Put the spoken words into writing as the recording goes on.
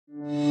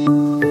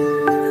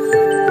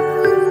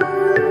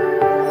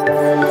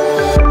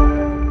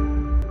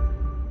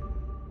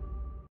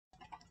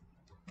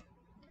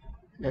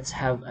let's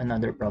have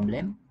another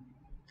problem.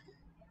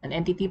 An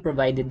entity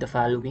provided the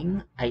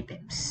following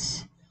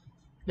items.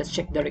 Let's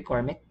check the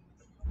requirement.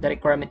 The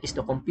requirement is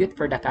to compute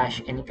for the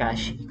cash and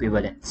cash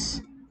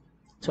equivalents.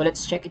 So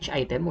let's check each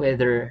item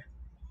whether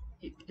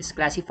it is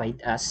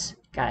classified as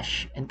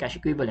cash and cash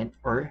equivalent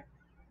or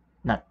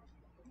not.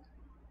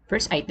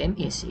 First item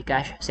is a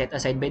cash set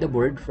aside by the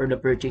board for the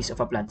purchase of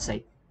a plant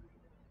site.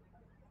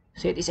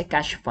 So it is a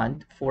cash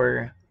fund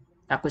for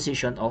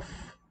acquisition of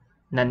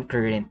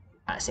non-current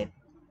asset.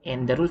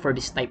 And the rule for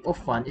this type of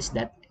fund is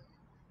that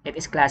it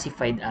is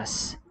classified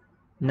as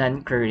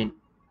non-current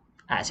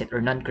asset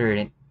or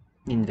non-current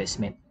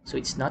investment. So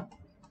it's not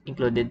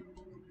included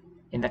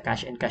in the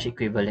cash and cash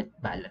equivalent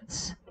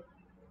balance.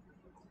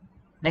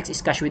 Next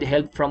is cash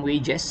withheld from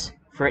wages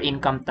for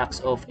income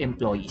tax of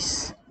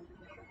employees.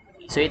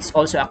 So it's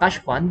also a cash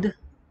fund,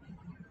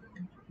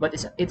 but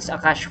it's a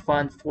cash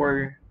fund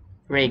for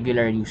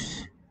regular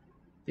use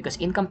because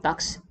income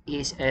tax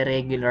is a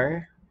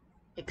regular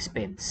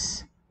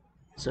expense.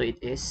 So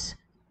it is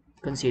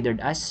considered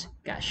as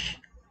cash.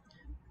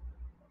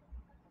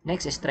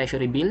 Next is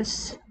treasury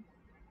bills.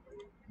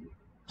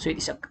 So it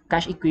is a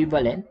cash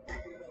equivalent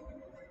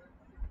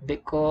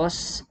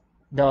because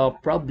the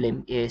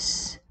problem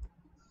is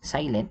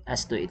silent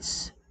as to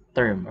its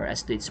term or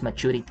as to its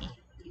maturity.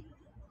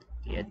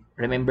 Okay.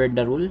 Remember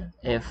the rule,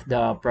 if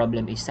the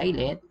problem is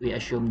silent, we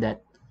assume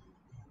that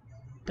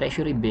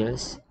treasury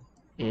bills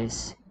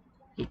is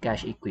a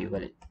cash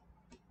equivalent.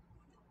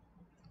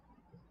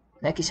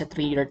 Next is a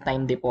 3-year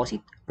time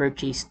deposit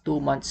purchased 2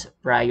 months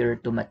prior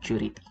to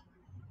maturity.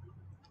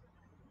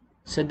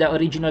 So the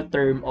original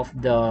term of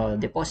the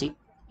deposit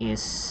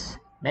is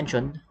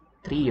mentioned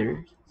 3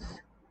 years.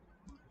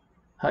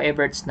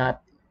 However, it's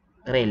not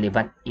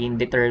relevant in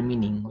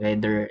determining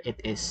whether it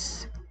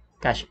is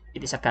cash.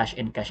 It is a cash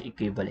and cash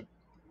equivalent.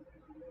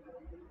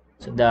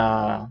 So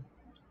the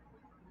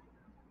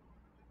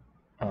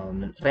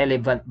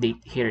relevant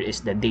date here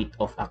is the date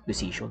of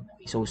acquisition.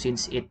 So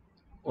since it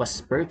was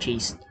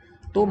purchased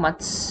 2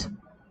 months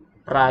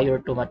prior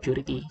to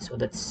maturity, so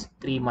that's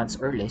 3 months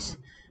or less,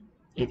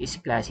 it is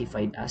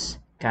classified as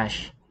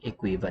cash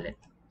equivalent.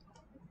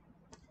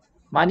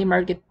 Money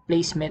market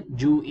placement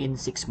due in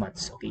 6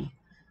 months. Okay,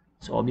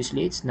 so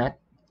obviously it's not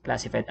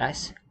classified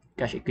as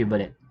cash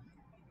equivalent.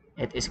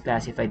 It is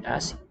classified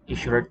as a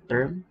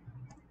short-term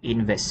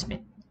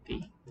investment.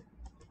 Okay.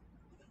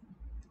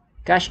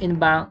 Cash in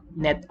bank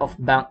net of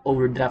bank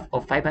overdraft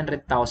of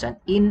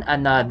 500,000 in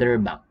another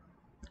bank.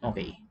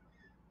 Okay.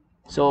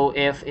 So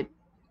if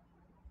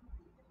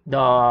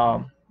the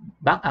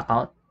bank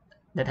account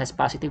that has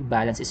positive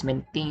balance is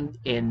maintained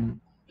in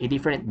a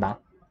different bank,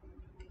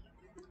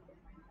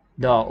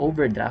 the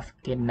overdraft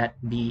cannot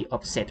be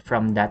offset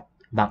from that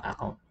bank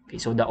account. Okay,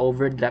 so the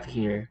overdraft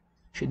here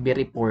should be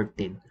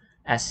reported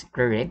as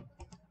current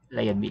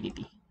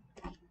liability.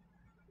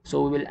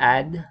 So we will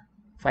add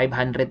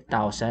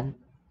 500,000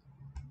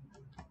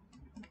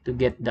 to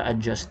get the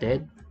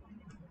adjusted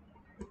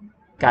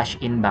cash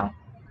in bank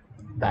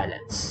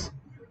balance.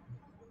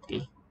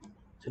 Okay,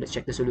 so let's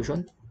check the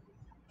solution.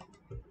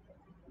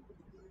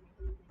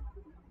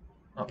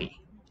 Okay,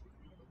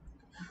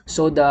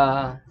 so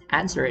the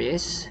answer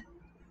is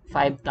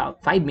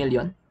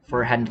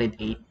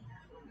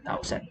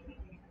 5,408,000.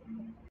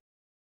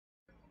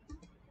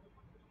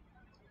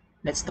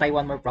 Let's try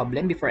one more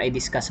problem before I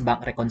discuss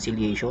bank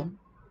reconciliation.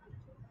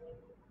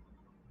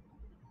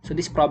 So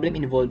this problem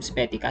involves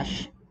petty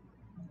cash.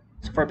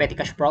 So for petty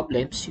cash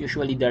problems,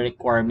 usually the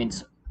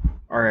requirements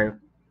are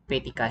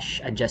petty cash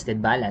adjusted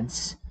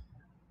balance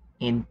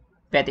and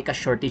petty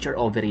cash shortage or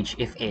overage,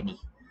 if any.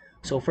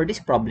 So for this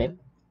problem,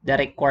 the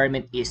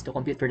requirement is to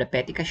compute for the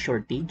petty cash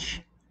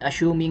shortage,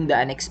 assuming the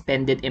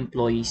unexpended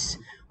employees'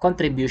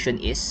 contribution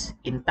is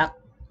intact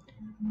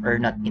or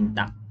not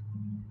intact.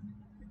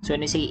 So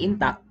when we say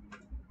intact,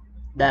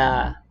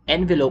 the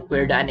envelope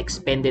where the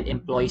unexpended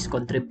employees'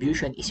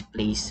 contribution is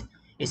placed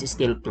is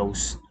still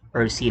closed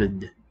or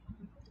sealed.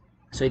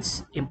 So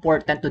it's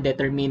important to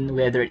determine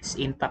whether it's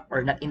intact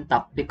or not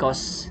intact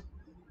because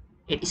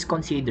it is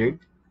considered,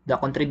 the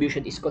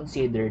contribution is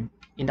considered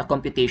in the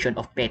computation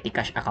of petty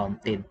cash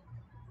accounted.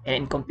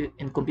 And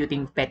in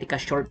computing petty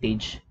cash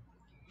shortage,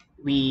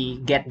 we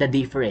get the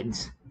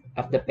difference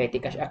of the petty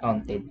cash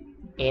accounted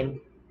and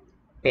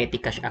petty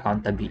cash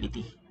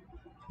accountability.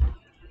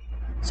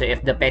 So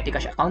if the petty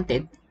cash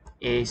accounted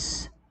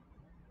is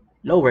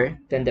lower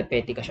than the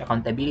petty cash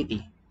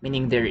accountability,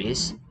 meaning there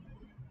is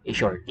a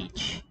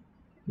shortage.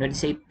 When we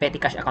say petty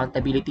cash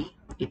accountability,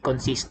 it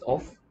consists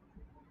of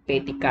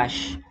petty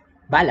cash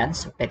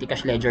balance, petty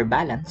cash ledger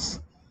balance,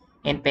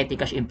 and petty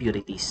cash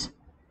impurities.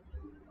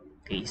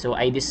 Okay, so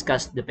I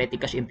discussed the petty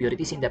cash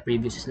impurities in the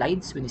previous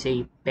slides. When you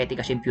say petty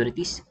cash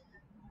impurities,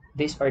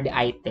 these are the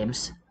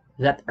items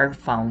that are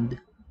found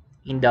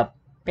in the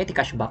petty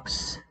cash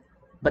box,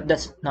 but do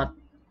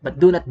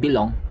not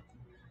belong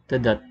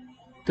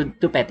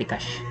to petty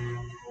cash.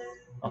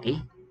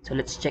 Okay, so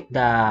let's check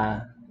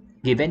the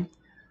given.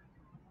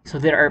 So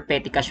there are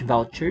petty cash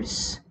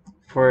vouchers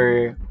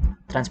for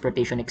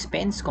transportation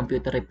expense,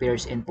 computer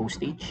repairs, and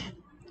postage.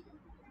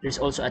 There's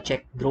also a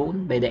check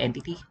drawn by the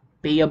entity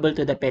payable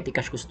to the petty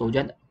cash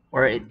custodian,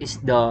 or it is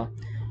the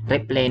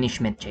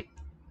replenishment check.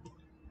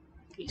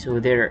 Okay, so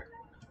there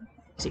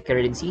is a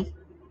currency,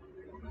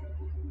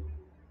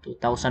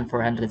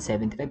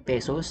 2,475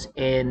 pesos,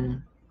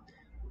 and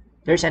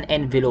there's an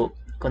envelope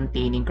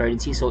containing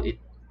currency, so it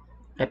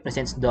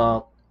represents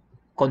the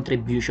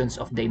contributions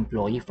of the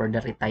employee for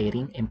the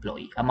retiring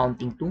employee,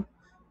 amounting to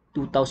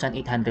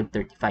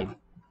 2,835.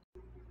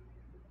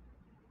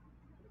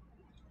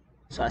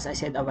 So as I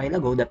said a while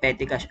ago, the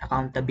petty cash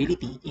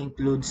accountability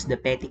includes the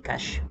petty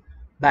cash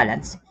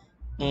balance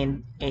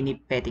and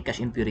any petty cash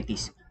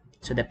impurities.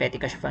 So the petty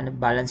cash fund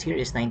balance here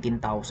is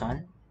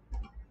 19,000,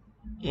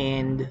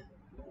 and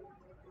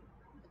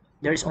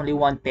there's only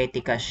one petty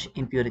cash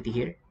impurity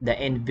here, the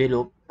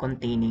envelope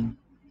containing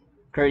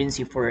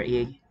currency for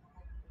a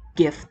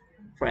gift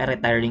for a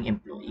retiring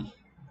employee.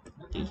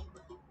 Okay.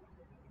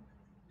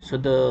 So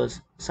the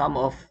sum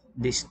of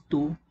these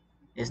two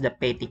is the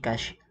petty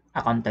cash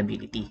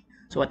accountability.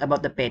 So what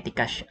about the petty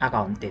cash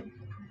accounted?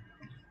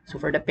 So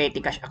for the petty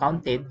cash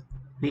accounted,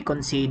 we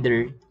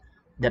consider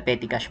the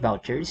petty cash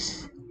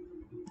vouchers,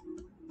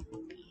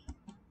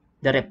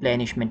 the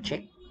replenishment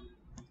check,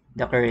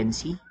 the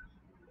currency,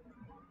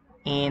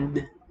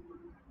 and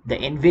the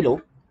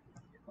envelope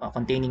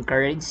containing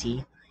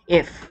currency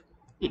if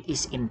it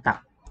is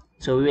intact.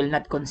 So we will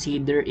not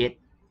consider it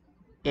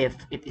if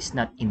it is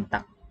not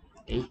intact.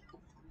 Okay.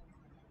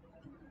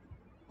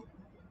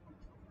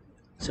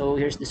 So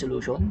here's the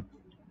solution.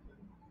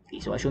 Okay,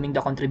 so assuming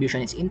the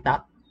contribution is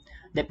intact,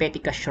 the petty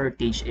cash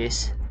shortage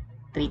is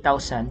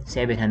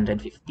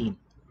 3,715.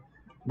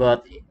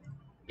 But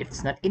if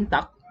it's not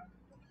intact,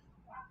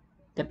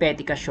 the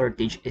petty cash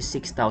shortage is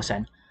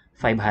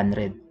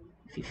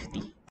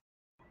 6,550.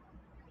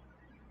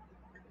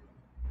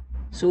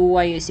 So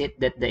why is it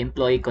that the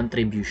employee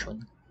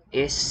contribution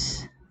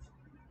is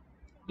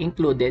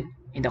included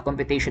in the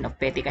computation of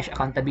petty cash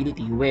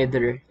accountability,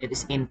 whether it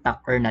is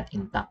intact or not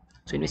intact?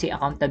 So when we say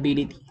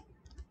accountability,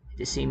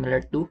 it is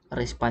similar to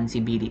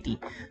responsibility.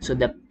 So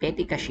the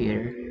petty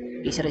cashier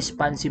is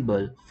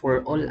responsible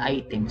for all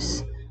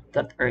items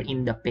that are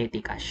in the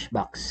petty cash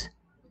box.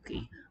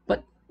 Okay,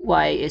 but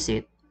why is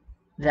it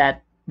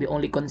that we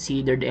only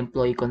consider the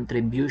employee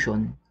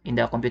contribution in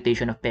the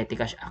computation of petty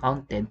cash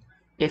accounted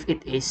if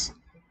it is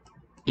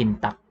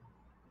intact?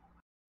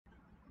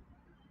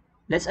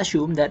 Let's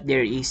assume that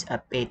there is a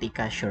petty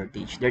cash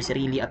shortage. There's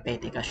really a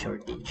petty cash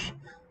shortage.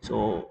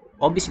 So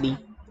obviously,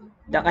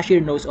 the cashier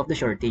knows of the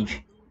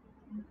shortage.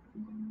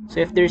 So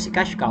if there's a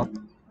cash count,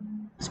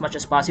 as much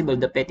as possible,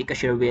 the petty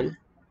cashier will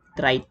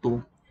try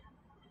to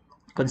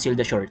conceal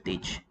the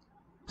shortage.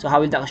 So how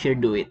will the cashier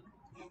do it?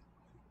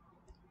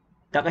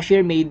 The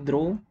cashier may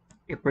draw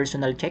a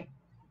personal check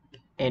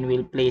and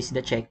will place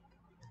the check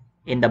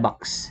in the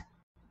box.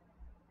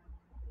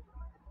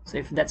 So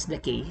if that's the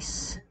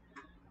case,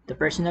 the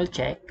personal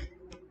check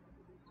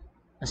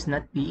must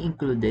not be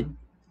included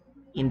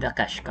in the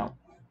cash count.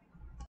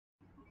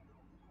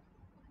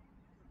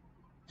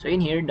 So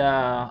in here,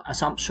 the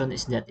assumption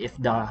is that if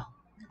the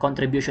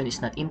contribution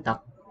is not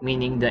intact,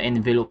 meaning the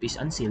envelope is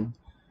unsealed,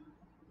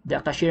 the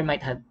cashier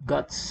might have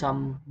got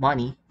some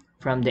money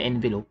from the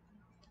envelope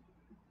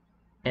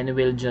and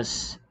will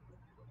just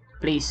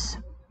place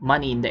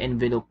money in the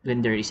envelope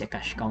when there is a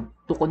cash count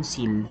to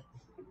conceal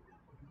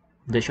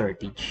the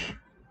shortage.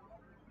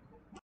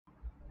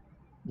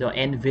 The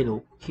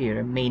envelope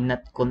here may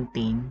not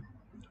contain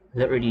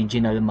the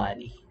original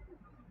money.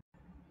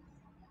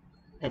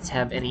 Let's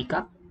have a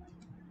recap.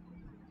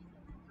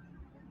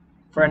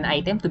 For an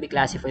item to be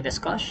classified as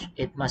cash,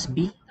 it must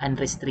be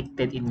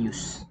unrestricted in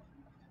use.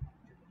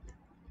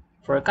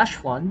 For a cash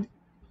fund,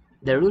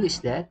 the rule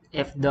is that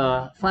if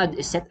the fund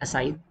is set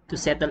aside to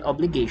settle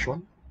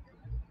obligation,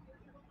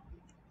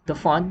 the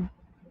fund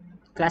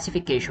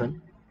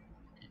classification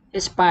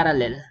is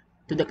parallel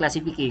to the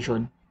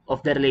classification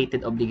of the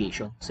related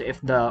obligation. So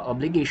if the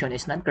obligation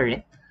is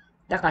non-current,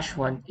 the cash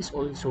fund is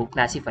also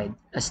classified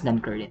as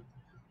non-current.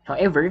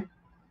 However,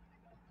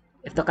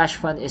 if the cash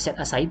fund is set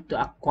aside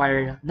to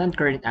acquire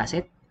non-current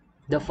asset,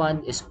 the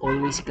fund is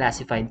always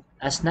classified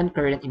as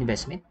non-current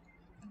investment,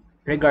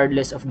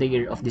 regardless of the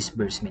year of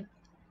disbursement.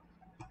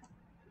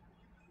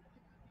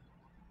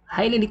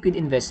 Highly liquid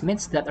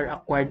investments that are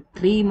acquired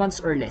 3 months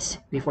or less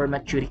before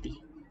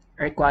maturity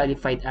are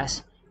qualified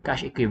as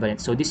cash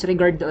equivalents. So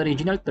disregard the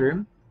original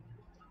term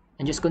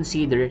and just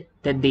consider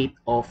the date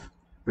of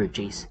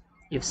purchase.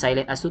 If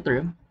silent as to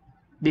term,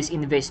 these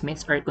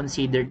investments are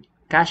considered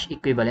cash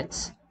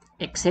equivalents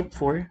except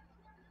for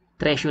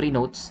treasury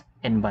notes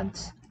and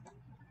bonds.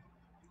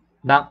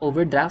 Bank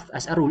overdraft,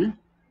 as a rule,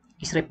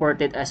 is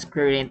reported as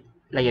current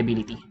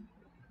liability.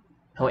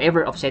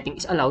 However, offsetting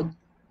is allowed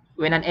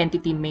when an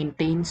entity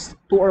maintains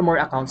 2 or more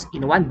accounts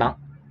in one bank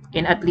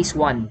and at least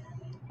one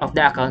of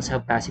the accounts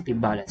have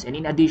positive balance. And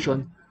in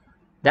addition,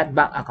 that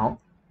bank account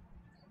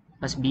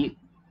must be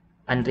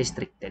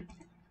unrestricted.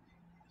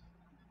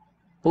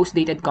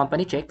 Post-dated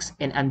company checks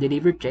and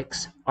undelivered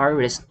checks are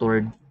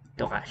restored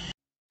to cash.